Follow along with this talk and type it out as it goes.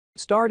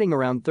Starting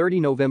around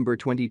 30 November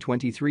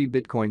 2023,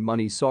 Bitcoin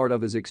Money sort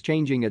of is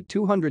exchanging at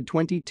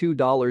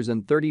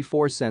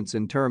 $222.34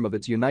 in term of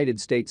its United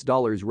States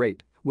dollars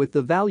rate, with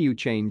the value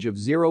change of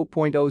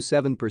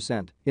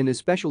 0.07% in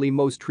especially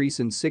most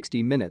recent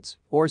 60 minutes,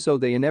 or so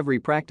they in every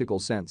practical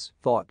sense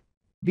thought.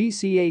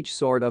 BCH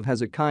sort of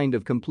has a kind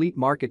of complete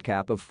market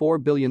cap of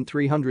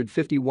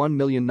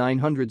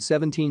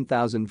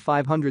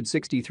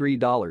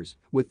 $4,351,917,563,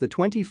 with the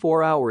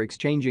 24-hour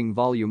exchanging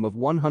volume of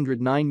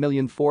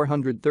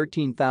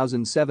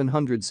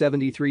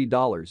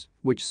 $109,413,773,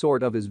 which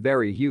sort of is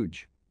very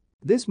huge.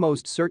 This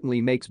most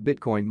certainly makes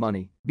Bitcoin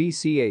Money,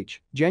 BCH,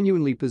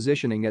 genuinely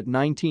positioning at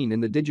 19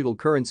 in the digital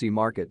currency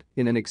market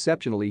in an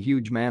exceptionally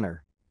huge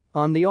manner.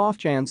 On the off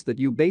chance that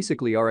you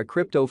basically are a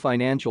crypto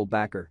financial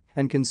backer,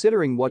 and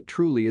considering what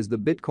truly is the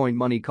Bitcoin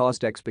Money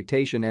cost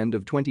expectation end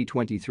of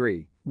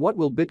 2023, what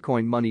will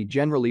Bitcoin Money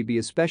generally be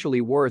especially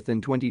worth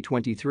in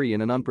 2023 in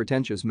an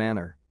unpretentious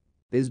manner?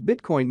 Is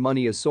Bitcoin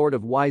Money a sort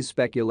of wise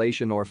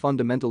speculation or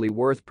fundamentally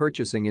worth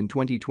purchasing in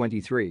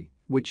 2023,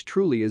 which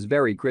truly is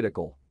very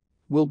critical?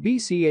 Will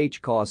BCH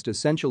cost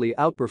essentially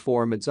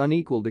outperform its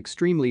unequaled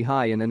extremely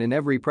high in an in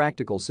every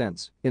practical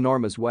sense,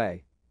 enormous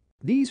way?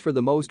 These for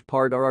the most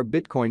part are our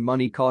Bitcoin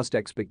Money cost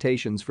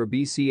expectations for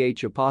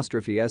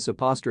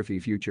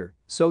BCH'(S) future.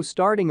 So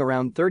starting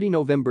around 30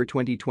 November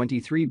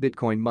 2023,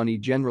 Bitcoin Money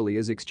generally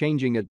is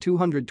exchanging at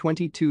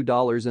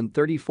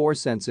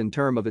 $222.34 in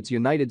term of its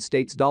United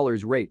States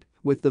dollars rate,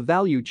 with the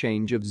value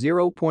change of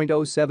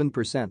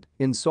 0.07%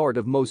 in sort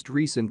of most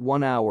recent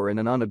 1 hour in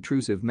an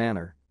unobtrusive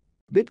manner.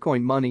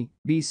 Bitcoin Money,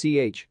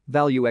 BCH,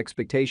 value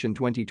expectation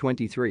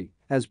 2023.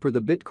 As per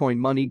the Bitcoin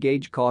Money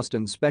gauge cost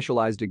and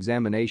specialized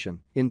examination,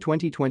 in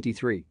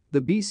 2023, the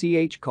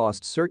BCH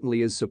cost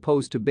certainly is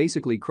supposed to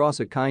basically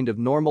cross a kind of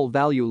normal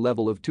value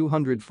level of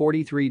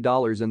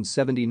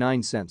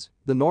 $243.79,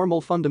 the normal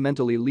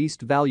fundamentally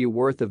least value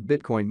worth of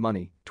Bitcoin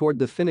Money, toward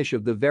the finish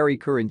of the very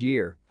current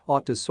year,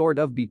 ought to sort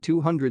of be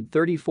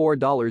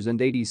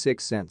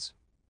 $234.86.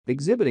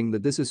 Exhibiting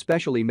that this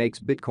especially makes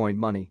Bitcoin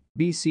Money,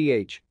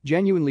 BCH,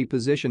 genuinely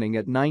positioning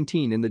at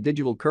 19 in the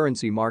digital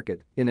currency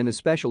market in an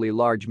especially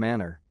large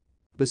manner.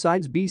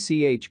 Besides,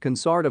 BCH can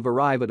sort of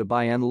arrive at a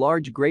by and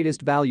large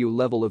greatest value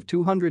level of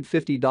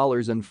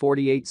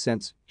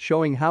 $250.48,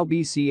 showing how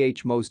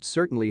BCH most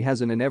certainly has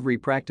an in every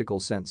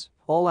practical sense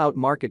all-out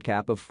market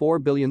cap of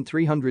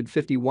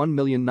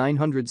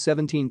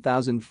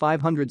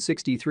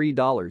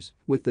 $4,351,917,563,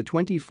 with the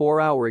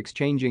 24-hour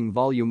exchanging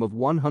volume of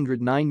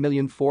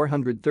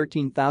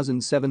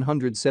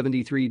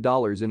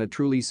 $109,413,773 in a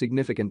truly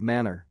significant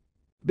manner.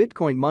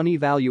 Bitcoin Money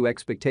value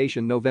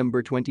expectation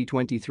November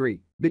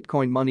 2023,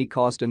 Bitcoin Money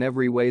cost in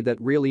every way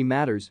that really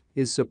matters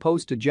is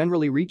supposed to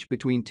generally reach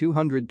between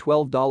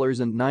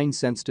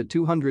 $212.09 to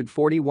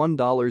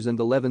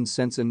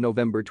 $241.11 in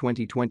November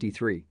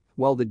 2023,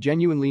 while the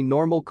genuinely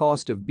normal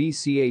cost of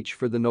BCH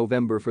for the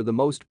November for the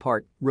most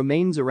part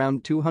remains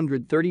around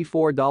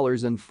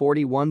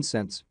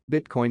 $234.41.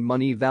 Bitcoin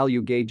Money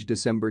value gauge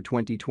December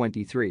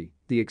 2023,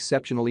 the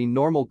exceptionally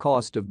normal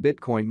cost of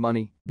Bitcoin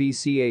Money,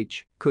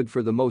 BCH, could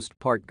for the most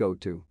part go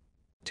to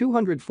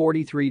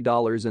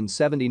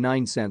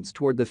 $243.79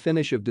 toward the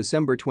finish of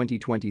December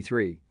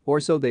 2023, or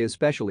so they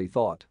especially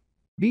thought.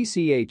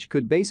 BCH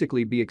could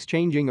basically be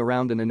exchanging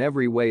around in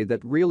every way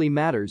that really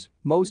matters,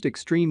 most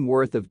extreme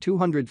worth of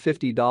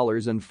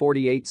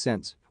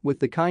 $250.48, with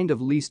the kind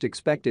of least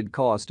expected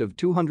cost of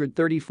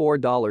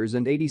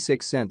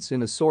 $234.86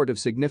 in a sort of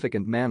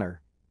significant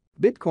manner.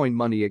 Bitcoin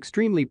Money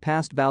extremely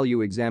past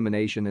value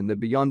examination in the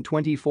beyond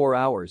 24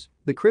 hours,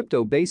 the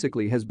crypto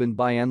basically has been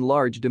by and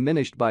large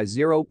diminished by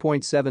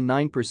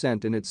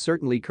 0.79% in its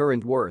certainly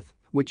current worth,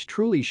 which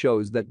truly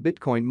shows that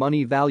Bitcoin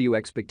Money value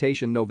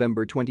expectation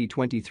November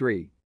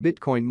 2023,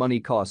 Bitcoin Money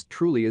cost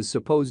truly is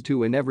supposed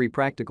to in every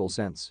practical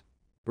sense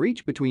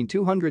reach between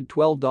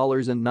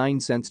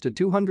 $212.09 to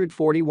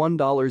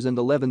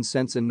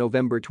 $241.11 in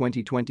November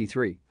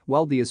 2023,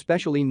 while the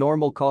especially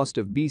normal cost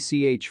of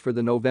BCH for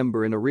the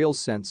November in a real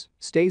sense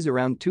stays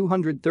around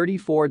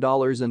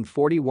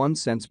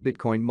 $234.41.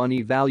 Bitcoin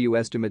Money value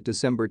estimate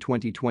December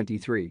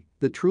 2023,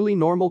 the truly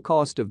normal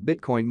cost of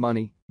Bitcoin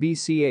Money,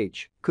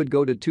 BCH, could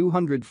go to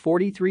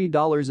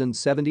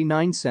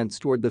 $243.79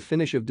 toward the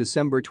finish of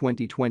December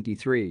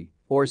 2023,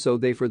 or so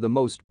they for the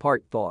most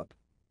part thought.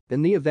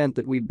 In the event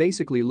that we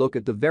basically look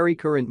at the very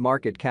current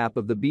market cap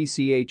of the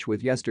BCH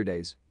with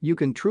yesterday's, you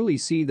can truly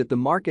see that the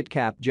market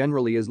cap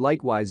generally is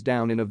likewise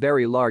down in a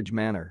very large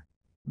manner.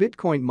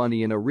 Bitcoin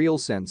Money in a real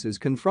sense is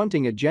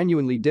confronting a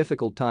genuinely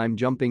difficult time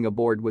jumping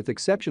aboard with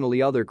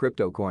exceptionally other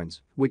crypto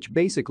coins, which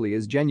basically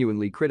is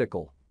genuinely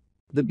critical.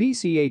 The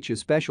BCH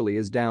especially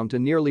is down to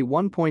nearly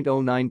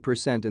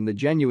 1.09% in the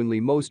genuinely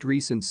most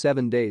recent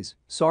 7 days,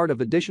 sort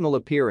of additional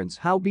appearance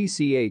how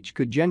BCH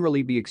could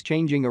generally be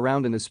exchanging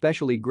around an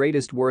especially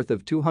greatest worth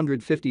of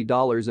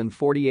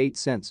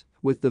 $250.48,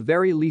 with the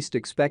very least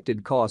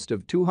expected cost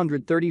of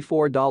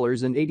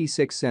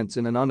 $234.86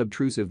 in an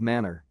unobtrusive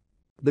manner.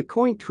 The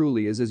coin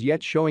truly is as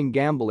yet showing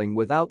gambling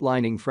with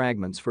outlining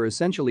fragments for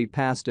essentially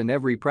past in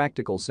every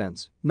practical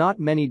sense, not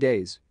many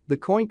days. The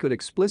coin could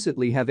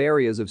explicitly have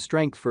areas of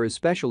strength for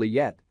especially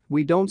yet,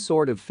 we don't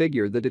sort of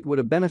figure that it would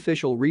a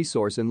beneficial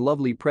resource in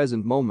lovely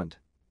present moment.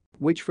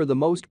 Which for the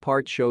most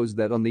part shows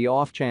that on the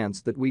off chance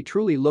that we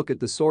truly look at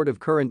the sort of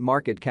current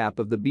market cap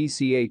of the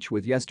BCH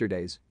with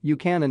yesterday's, you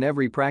can in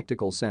every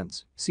practical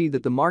sense see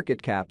that the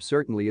market cap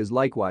certainly is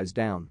likewise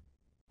down.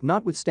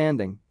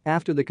 Notwithstanding,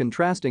 after the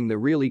contrasting the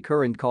really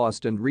current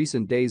cost and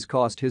recent days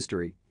cost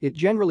history, it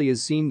generally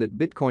is seen that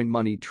Bitcoin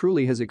money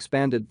truly has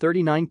expanded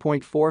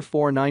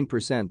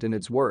 39.449% in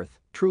its worth,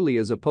 truly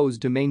as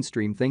opposed to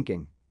mainstream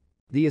thinking.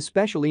 The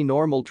especially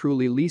normal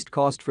truly least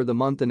cost for the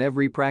month in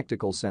every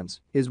practical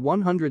sense is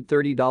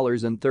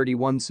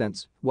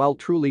 $130.31, while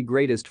truly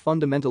greatest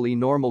fundamentally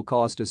normal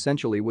cost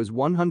essentially was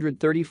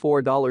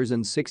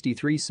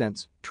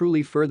 $134.63,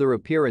 truly further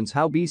appearance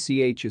how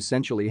BCH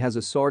essentially has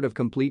a sort of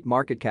complete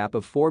market cap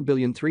of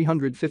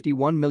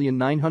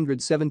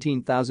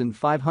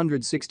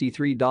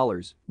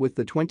 $4,351,917,563, with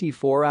the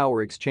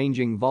 24-hour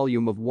exchanging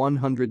volume of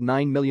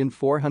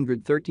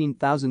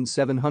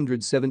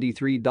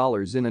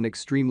 $109,413,773 in an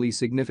extremely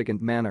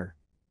significant manner.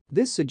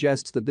 This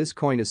suggests that this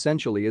coin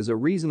essentially is a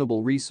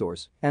reasonable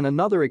resource and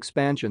another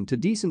expansion to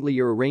decently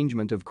your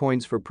arrangement of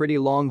coins for pretty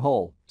long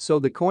haul, so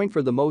the coin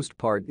for the most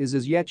part is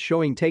as yet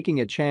showing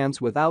taking a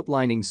chance with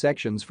outlining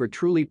sections for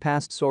truly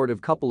past sort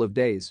of couple of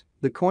days.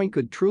 The coin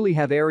could truly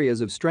have areas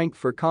of strength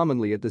for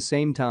commonly at the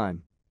same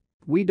time.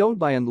 We don't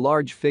by and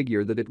large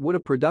figure that it would a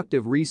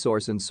productive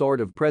resource in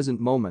sort of present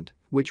moment,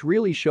 which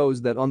really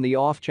shows that on the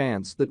off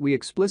chance that we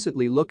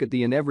explicitly look at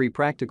the in every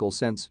practical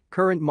sense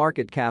current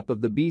market cap of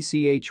the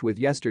BCH with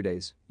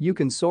yesterday's, you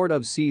can sort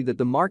of see that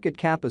the market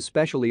cap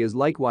especially is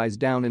likewise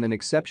down in an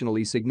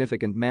exceptionally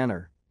significant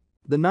manner.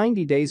 The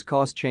 90 days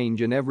cost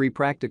change in every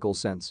practical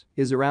sense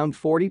is around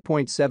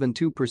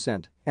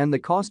 40.72%, and the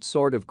cost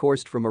sort of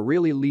coursed from a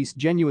really least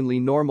genuinely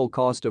normal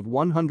cost of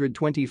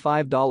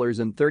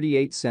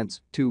 $125.38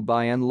 to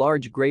by and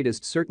large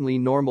greatest certainly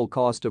normal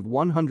cost of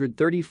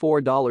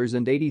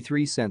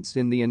 $134.83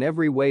 in the in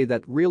every way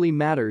that really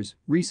matters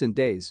recent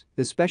days,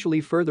 especially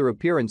further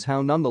appearance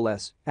how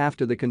nonetheless,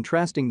 after the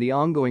contrasting the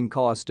ongoing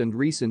cost and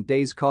recent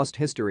days cost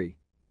history,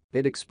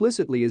 it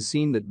explicitly is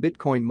seen that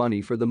Bitcoin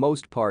money for the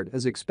most part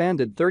has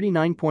expanded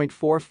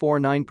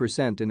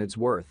 39.449% in its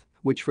worth,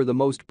 which for the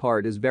most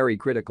part is very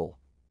critical.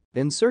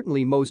 In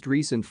certainly most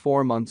recent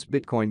 4 months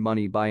Bitcoin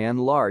money by and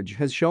large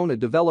has shown a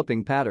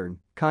developing pattern,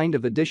 kind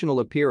of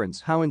additional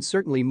appearance how in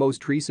certainly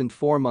most recent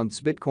 4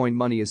 months Bitcoin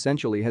money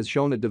essentially has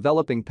shown a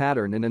developing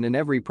pattern in an in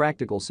every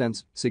practical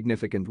sense,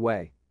 significant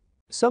way.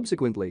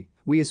 Subsequently,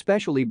 we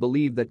especially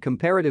believe that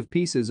comparative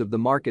pieces of the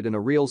market in a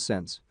real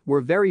sense were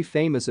very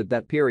famous at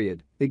that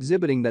period,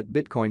 exhibiting that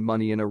Bitcoin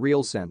money in a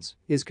real sense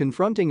is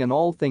confronting an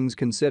all things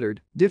considered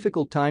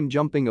difficult time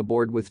jumping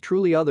aboard with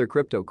truly other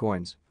crypto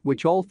coins,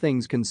 which all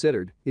things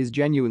considered is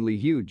genuinely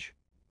huge.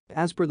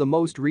 As per the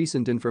most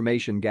recent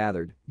information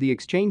gathered, the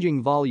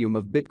exchanging volume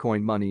of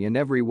Bitcoin money in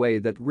every way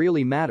that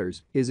really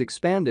matters is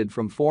expanded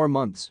from 4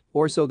 months,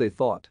 or so they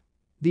thought.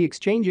 The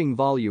exchanging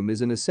volume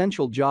is an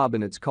essential job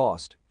in its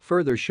cost,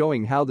 further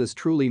showing how this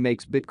truly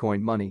makes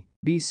Bitcoin money,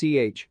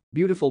 BCH,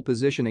 beautiful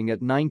positioning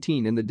at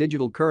 19 in the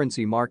digital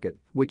currency market,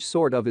 which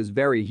sort of is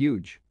very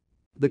huge.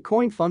 The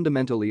coin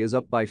fundamentally is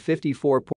up by 54.